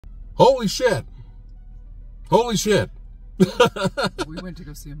Holy shit. Holy shit. We went to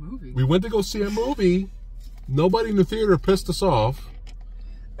go see a movie. We went to go see a movie. Nobody in the theater pissed us off.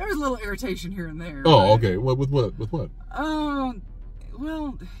 There was a little irritation here and there. Oh, okay. With what?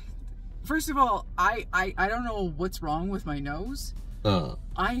 Well, first of all, I don't know what's wrong with my nose.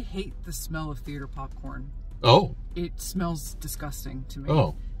 I hate the smell of theater popcorn. Oh. It smells disgusting to me.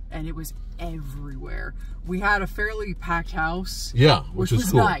 Oh. And it was everywhere. We had a fairly packed house. Yeah, which was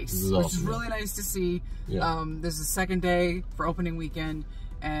was cool. nice. Which was really nice to see. Yeah. This is the second day for opening weekend.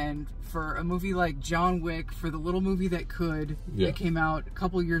 And for a movie like John Wick, for the little movie that came out a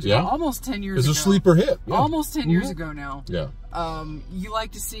couple years ago, almost 10 years ago. It's a sleeper hit. Yeah. Almost 10 years ago now. Yeah. You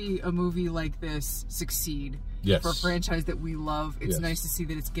like to see a movie like this succeed. Yes. For a franchise that we love. It's nice to see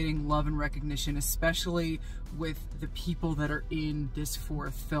that it's getting love and recognition, especially with the people that are in this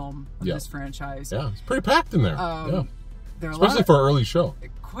fourth film of this franchise. Yeah, it's pretty packed in there. Especially for an early show.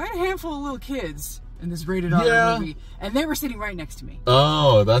 Quite a handful of little kids in this rated R movie, and they were sitting right next to me.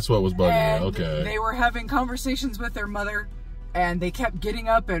 Oh, that's what was bugging me. Okay. They were having conversations with their mother, and they kept getting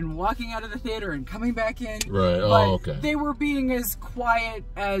up and walking out of the theater and coming back in. Right. But okay. They were being as quiet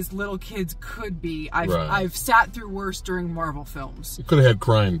as little kids could be. I've sat through worse during Marvel films. You could have had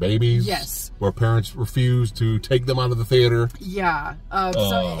crying babies. Yes. Where parents refused to take them out of the theater. Yeah.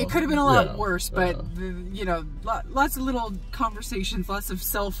 So it could have been a lot worse, but you know, lots of little conversations, lots of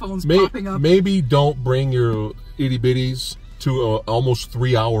cell phones popping up. Maybe don't bring your itty bitties to an almost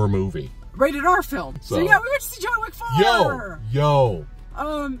 3-hour movie. Rated R film. So yeah, we went to see John Wick 4. Yo.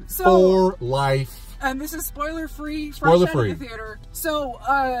 So for life. And this is spoiler free. Fresh out of the theater. So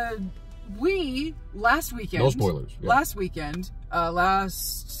we last weekend. No spoilers. Yeah. Last weekend,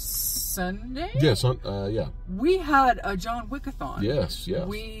 last Sunday. Yes. Yeah. We had a John Wick-a-thon. Yes. Yes.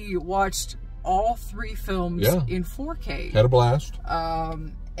 We watched all 3 films in 4K. Had a blast.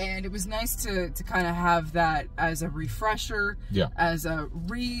 And it was nice to kind of have that as a refresher, as a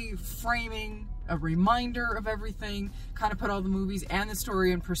reframing, a reminder of everything, kind of put all the movies and the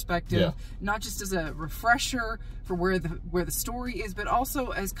story in perspective, not just as a refresher for where the story is, but also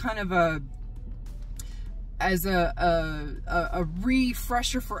as kind of a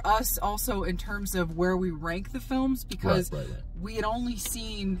refresher for us also in terms of where we rank the films, because we had only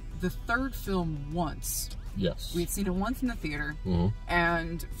seen the 3rd film once. Yes. We had seen it once in the theater,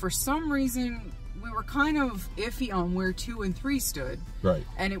 and for some reason we were kind of iffy on where 2 and 3 stood. Right.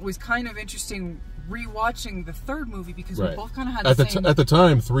 And it was kind of interesting rewatching the 3rd movie because we both kind of had the same... At the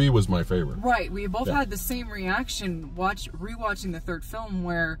time, 3 was my favorite. Right. We both had the same reaction rewatching the 3rd film,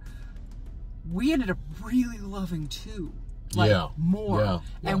 where we ended up really loving 2. More. Yeah.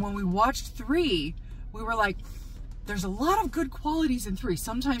 And when we watched 3, we were like... There's a lot of good qualities in 3.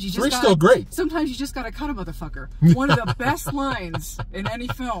 Sometimes you just gotta, still great. Sometimes you just gotta cut a motherfucker. One of the best lines in any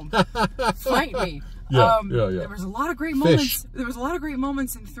film. Fight me. There was a lot of great moments. There was a lot of great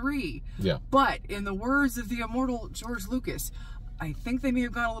moments in 3. Yeah. But in the words of the immortal George Lucas, I think they may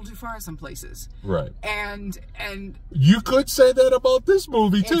have gone a little too far in some places. Right. And you could say that about this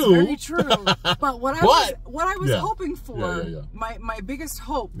movie too. It's very true. But what I was hoping for, my biggest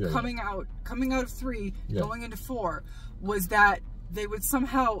hope coming out of 3, going into 4, was that they would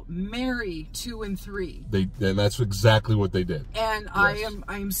somehow marry 2 and 3. And that's exactly what they did. And I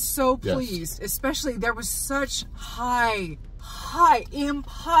am so pleased. Especially there was such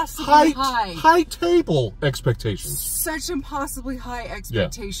impossibly high table expectations. Such impossibly high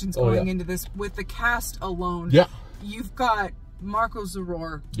expectations going into this with the cast alone. Yeah. You've got Marco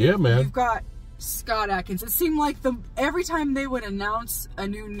Zaror. Yeah, man. You've got Scott Adkins. It seemed like every time they would announce a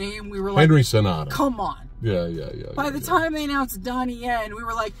new name, we were like, Henry Sonata. Come on. Yeah. By the time they announced Donnie Yen, we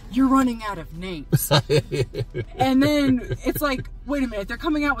were like, you're running out of names. And then it's like, wait a minute, they're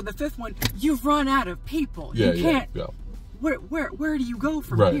coming out with the 5th one. You've run out of people. You can't. Where do you go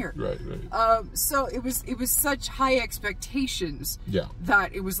from here? Right. So it was such high expectations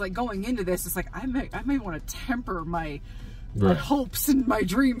that it was like going into this, it's like I may want to temper my hopes and my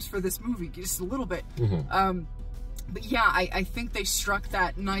dreams for this movie just a little bit. But yeah, I think they struck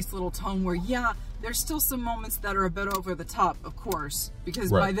that nice little tone where there's still some moments that are a bit over the top, of course, because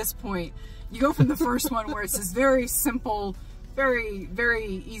by this point you go from the first one where it's this very simple, very, very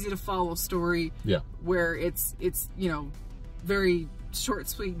easy to follow story where it's you know, very short,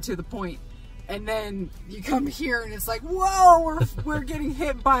 sweet, and to the point. And then you come here and it's like, whoa, we're getting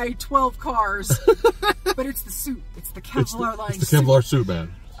hit by 12 cars. But it's the suit. It's the Kevlar line suit. It's the Kevlar suit,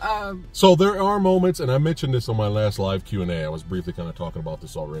 man. So there are moments, and I mentioned this on my last live Q&A. I was briefly kind of talking about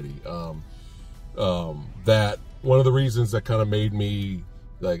this already. That one of the reasons that kind of made me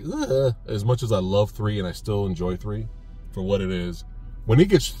like, as much as I love 3 and I still enjoy 3 for what it is, when he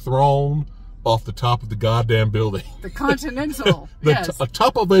gets thrown off the top of the goddamn building. The Continental. Yes.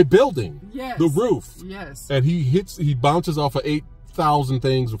 Top of a building. Yes. The roof. Yes. And he bounces off of 8,000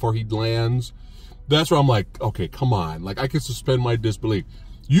 things before he lands. That's where I'm like, okay, come on. Like, I can suspend my disbelief.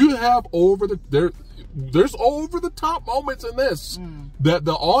 You have there's over the top moments in this that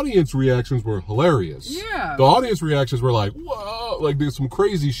the audience reactions were hilarious. Yeah. The audience reactions were like, whoa, like there's some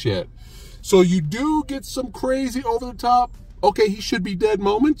crazy shit. So you do get some crazy over the top, okay, he should be dead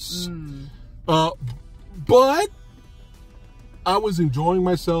moments. But I was enjoying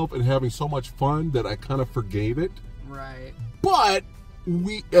myself and having so much fun that I kind of forgave it. Right. But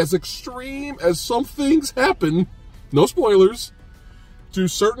as extreme as some things happen, no spoilers, to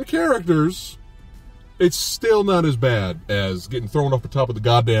certain characters, it's still not as bad as getting thrown off the top of the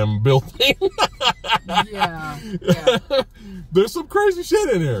goddamn building. Yeah. There's some crazy shit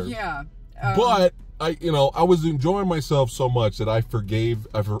in here. Yeah. But I was enjoying myself so much that I forgave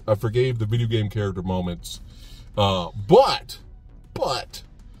the video game character moments. But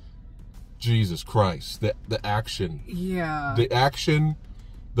Jesus Christ, the action. Yeah. The action,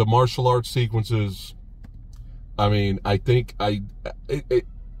 the martial arts sequences. I mean, I think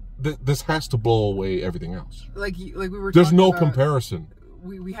this has to blow away everything else. Like we were. There's no comparison.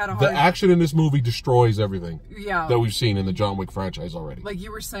 We had a hard... The action in this movie destroys everything. Yeah. That we've seen in the John Wick franchise already. Like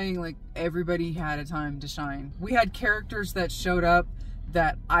you were saying, like everybody had a time to shine. We had characters that showed up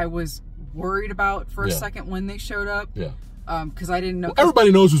that I was worried about for a second when they showed up. Yeah. Because I didn't know. Well,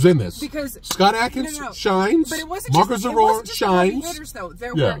 everybody knows who's in this. Because Scott Adkins shines. But it wasn't Marcus just, Aurora shines. Hitters, though.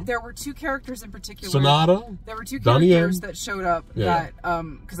 There were two characters in particular. Sonata. There were two characters that showed up that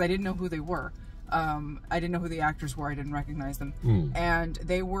because I didn't know who they were. I didn't know who the actors were. I didn't recognize them. And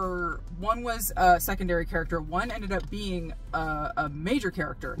they were, one was a secondary character. One ended up being a major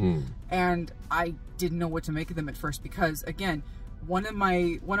character. And I didn't know what to make of them at first because, again, one of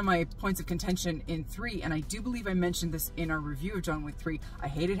my points of contention in 3, and I do believe I mentioned this in our review of John Wick 3, I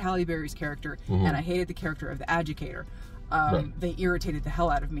hated Halle Berry's character, and I hated the character of the Adjudicator. They irritated the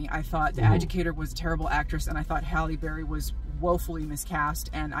hell out of me. I thought the Adjudicator was a terrible actress, and I thought Halle Berry was woefully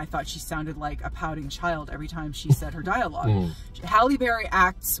miscast, and I thought she sounded like a pouting child every time she said her dialogue. Halle Berry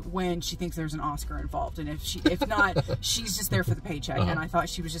acts when she thinks there's an Oscar involved, and if not, she's just there for the paycheck, and I thought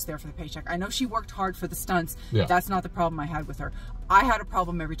she was just there for the paycheck. I know she worked hard for the stunts. That's not the problem I had with her. I had a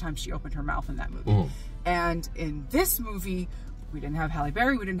problem every time she opened her mouth in that movie. And in this movie, we didn't have Halle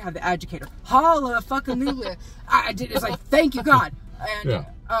Berry, we didn't have the Adjudicator. Holla fucking Lula. It's like, thank you God.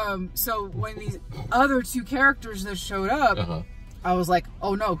 And so when these other two characters that showed up, I was like,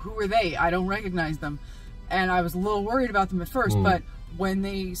 oh no, who are they? I don't recognize them. And I was a little worried about them at first, but when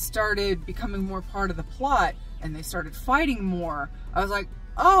they started becoming more part of the plot and they started fighting more, I was like,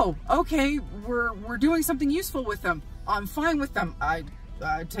 oh, okay, we're doing something useful with them. I'm fine with them. I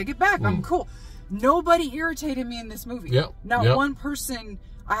take it back. I'm cool. Nobody irritated me in this movie. Not one person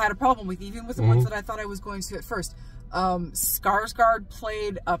I had a problem with, even with the ones that I thought I was going to at first. Skarsgård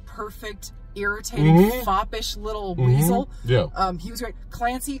played a perfect, irritating, foppish little weasel. He was great.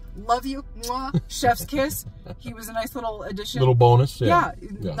 Clancy, love you. Mwah. Chef's kiss. He was a nice little addition. Little bonus.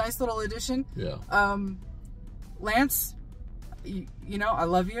 Nice little addition. Lance, you know, I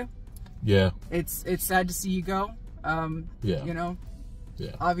love you. It's sad to see you go. You know.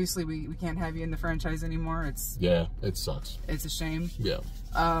 Obviously, we can't have you in the franchise anymore. It sucks. It's a shame.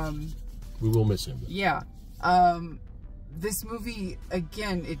 We will miss him. This movie,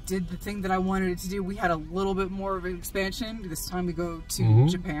 again, it did the thing that I wanted it to do. We had a little bit more of an expansion. This time we go to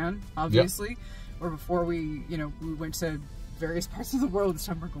Japan, obviously. Or before we went to various parts of the world. This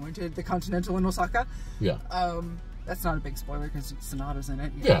time we're going to the Continental in Osaka. That's not a big spoiler because Sonata's in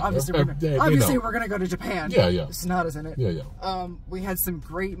it. Obviously, we're going to go to Japan. Sonata's in it. We had some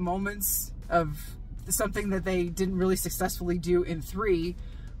great moments of something that they didn't really successfully do in 3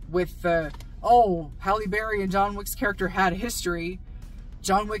 with Halle Berry and John Wick's character had a history.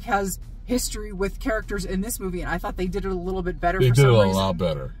 John Wick has history with characters in this movie, and I thought they did it a little bit better. They did it a lot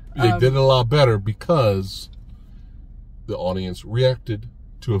better. They did it a lot better because the audience reacted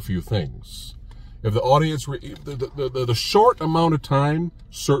to a few things. If the audience, the short amount of time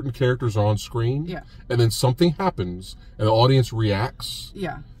certain characters are on screen, and then something happens and the audience reacts,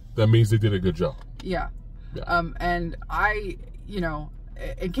 that means they did a good job. And I,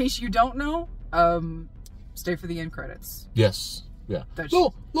 in case you don't know, stay for the end credits.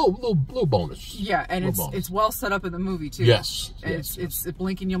 Little bonus. And it's well set up in the movie too. It's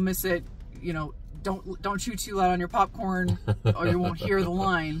blink and you'll miss it. Don't chew too loud on your popcorn or you won't hear the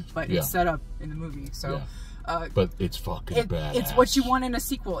line, but it's set up in the movie. So but it's fucking badass. It's what you want in a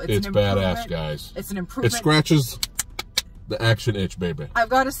sequel. It's badass, guys. It's an improvement. It scratches The action itch, baby. I've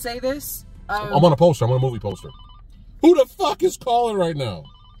got to say this. I'm on a poster. I'm on a movie poster. Who the fuck is calling right now?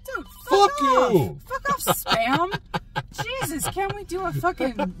 Dude, fuck off. you. Fuck off, spam. Jesus, can't we do a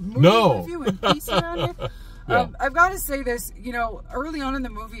fucking movie review in peace around here? Yeah. I've got to say this. You know, early on in the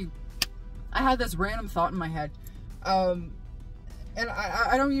movie, I had this random thought in my head. And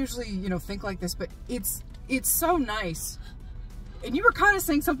I don't usually, you know, think like this, but it's so nice. And you were kind of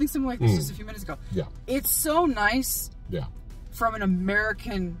saying something similar like this just a few minutes ago. Yeah. It's so nice. Yeah. From an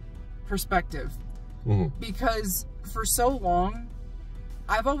American perspective. Because for so long,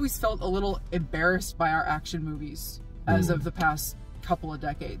 I've always felt a little embarrassed by our action movies as of the past couple of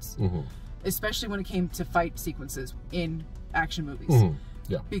decades. Especially when it came to fight sequences in action movies.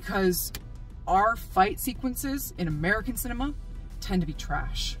 Yeah. Because our fight sequences in American cinema tend to be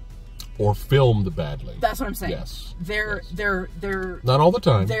trash. Or filmed badly. That's what I'm saying. Yes. They're not all the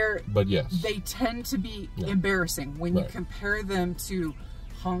time. But yes. They tend to be embarrassing when you compare them to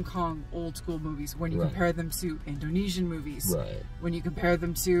Hong Kong old school movies, when you compare them to Indonesian movies, when you compare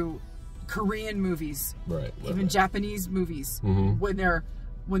them to Korean movies, even Japanese movies, when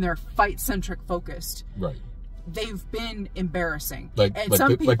they're fight centric focused. They've been embarrassing. Like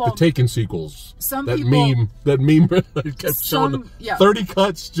the Taken sequels. That meme kept showing 30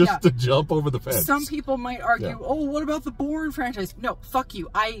 cuts just to jump over the fence. Some people might argue, oh, what about the Bourne franchise? No, fuck you.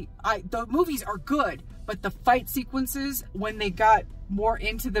 The movies are good, but the fight sequences, when they got more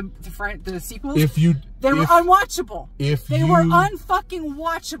into the sequels, they were unwatchable. They were unfucking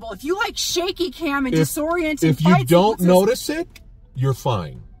watchable. If you like shaky cam and disorienting fight sequences, if you don't notice it, you're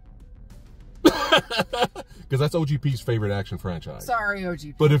fine. Because that's OGP's favorite action franchise. Sorry,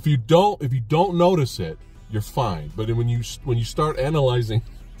 OGP. But if you don't notice it, you're fine. But when you start analyzing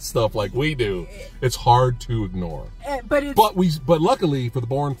stuff like we do, it's hard to ignore. But luckily for the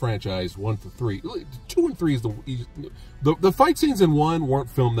Bourne franchise, 1 to 3, 2 and 3 is the fight scenes in 1 weren't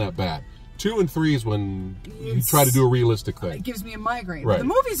filmed that bad. 2 and 3 is when you try to do a realistic thing. It gives me a migraine. The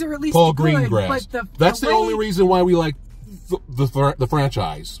movies are at least Paul good, Greengrass. but that's the only reason why we like the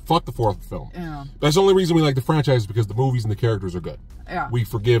franchise. Fuck the 4th film. Yeah. That's the only reason we like the franchise, because the movies and the characters are good. Yeah. We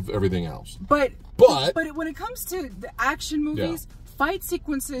forgive everything else. But when it comes to the action movies, fight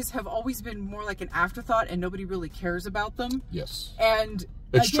sequences have always been more like an afterthought, and nobody really cares about them. Yes. And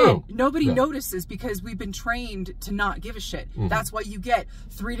it's true. Nobody notices, because we've been trained to not give a shit. That's why you get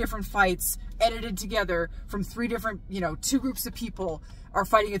 3 different fights edited together from 3 different, 2 groups of people are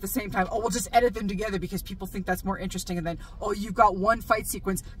fighting at the same time. Oh, we'll just edit them together because people think that's more interesting. And then, oh, you've got one fight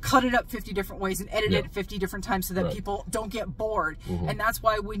sequence, cut it up 50 different ways and edit it 50 different times so that people don't get bored. And that's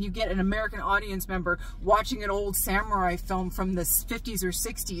why when you get an American audience member watching an old samurai film from the 50s or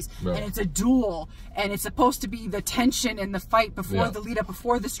 60s, and it's a duel, and it's supposed to be the tension and the fight before the lead up,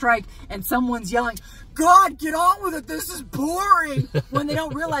 before the strike, and someone's yelling, God, get on with it, this is boring, when they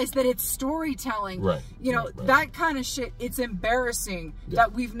don't realize that it's storytelling. That kind of shit, it's embarrassing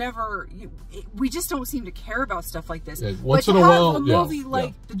that we've never, we just don't seem to care about stuff like this. Once in a while, a movie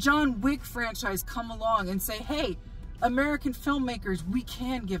like the John Wick franchise come along and say, hey, American filmmakers, we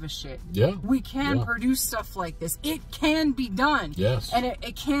can give a shit. We can produce stuff like this. It can be done. And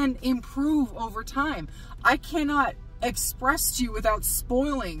it can improve over time. I cannot express to you without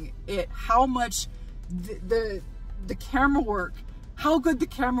spoiling it how much the camera work, how good the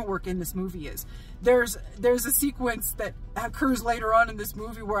camera work in this movie is. There's a sequence that occurs later on in this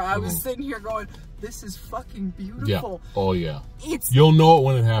movie where I was sitting here going, this is fucking beautiful. Oh yeah. You'll know it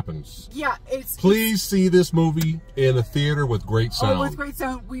when it happens. Please see this movie in a theater with great sound. Oh, with great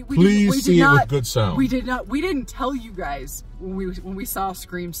sound. Please see it with good sound. We didn't tell you guys when we saw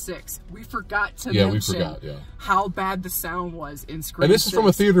Scream 6. We forgot to mention how bad the sound was in Scream 6. And this is from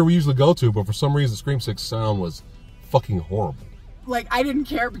a theater we usually go to, but for some reason Scream 6 sound was fucking horrible. Like, I didn't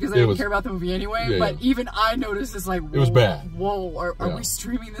care because I didn't care about the movie anyway, but even I noticed it's like, whoa, it was bad. Whoa, are we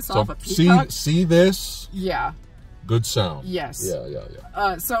streaming this off of Peacock? See this? Yeah. Good sound. Yes.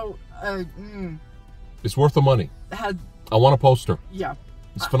 Yeah. It's worth the money. I want a poster. Yeah.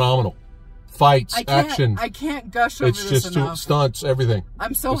 It's phenomenal. Fights, action. I can't gush over this enough. It's just stunts, everything.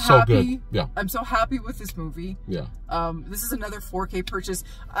 I'm so happy. So good. I'm so happy with this movie. This is another 4K purchase.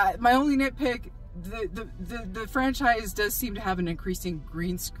 My only nitpick, the franchise does seem to have an increasing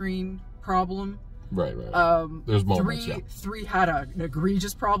green screen problem. There's moments. 3 had an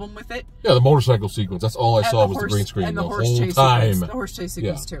egregious problem with it. Yeah, the motorcycle sequence. That's all I saw was the green screen and the whole chase time. Sequence, the horse chase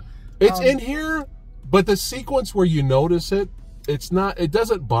sequence too. It's in here, but the sequence where you notice it, it's not. It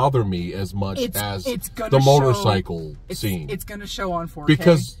doesn't bother me as much as the motorcycle scene. It's going to show on 4K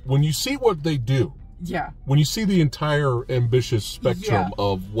because when you see what they do, when you see the entire ambitious spectrum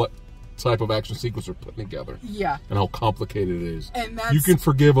of what type of action sequence they're putting together. Yeah. And how complicated it is. And that's, you can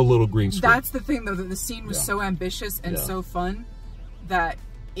forgive a little green screen. That's the thing, though, that the scene was so ambitious and so fun that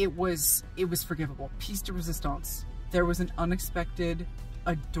it was forgivable. Piece de resistance. There was an unexpected,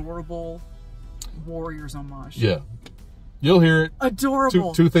 adorable Warriors homage. Yeah. You'll hear it.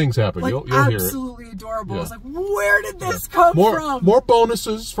 Adorable. Two things happen. Like, you'll hear it. Absolutely adorable. I was like, where did this come from? More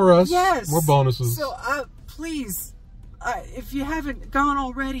bonuses for us. Yes. More bonuses. So, please, if you haven't gone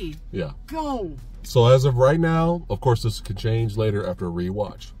already, go. So as of right now, of course, this could change later after a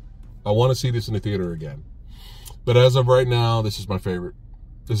rewatch. I want to see this in the theater again. But as of right now, this is my favorite.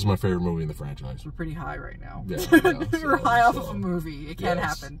 This is my favorite movie in the franchise. We're pretty high right now. Yeah, we're high off of a movie. It can't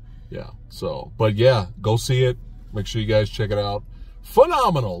happen. Yeah. So, but yeah, go see it. Make sure you guys check it out.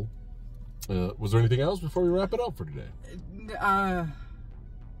 Phenomenal. Was there anything else before we wrap it up for today?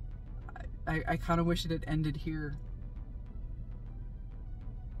 I kind of wish it had ended here.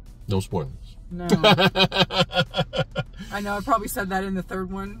 No spoilers. No. I know I probably said that in the third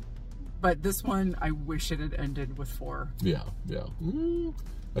one, but this one, I wish it had ended with 4. Yeah.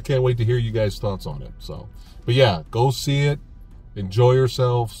 I can't wait to hear you guys' thoughts on it. So, but yeah, go see it. Enjoy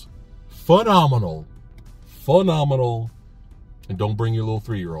yourselves. Phenomenal. And don't bring your little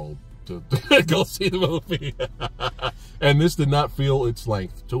 3-year-old to go see the movie. And this did not feel its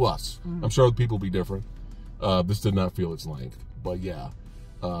length to us. I'm sure other people will be different. This did not feel its length. But yeah,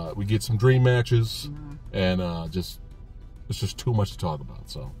 we get some dream matches, and it's just too much to talk about.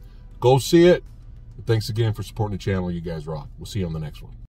 So go see it. Thanks again for supporting the channel. You guys rock. We'll see you on the next one.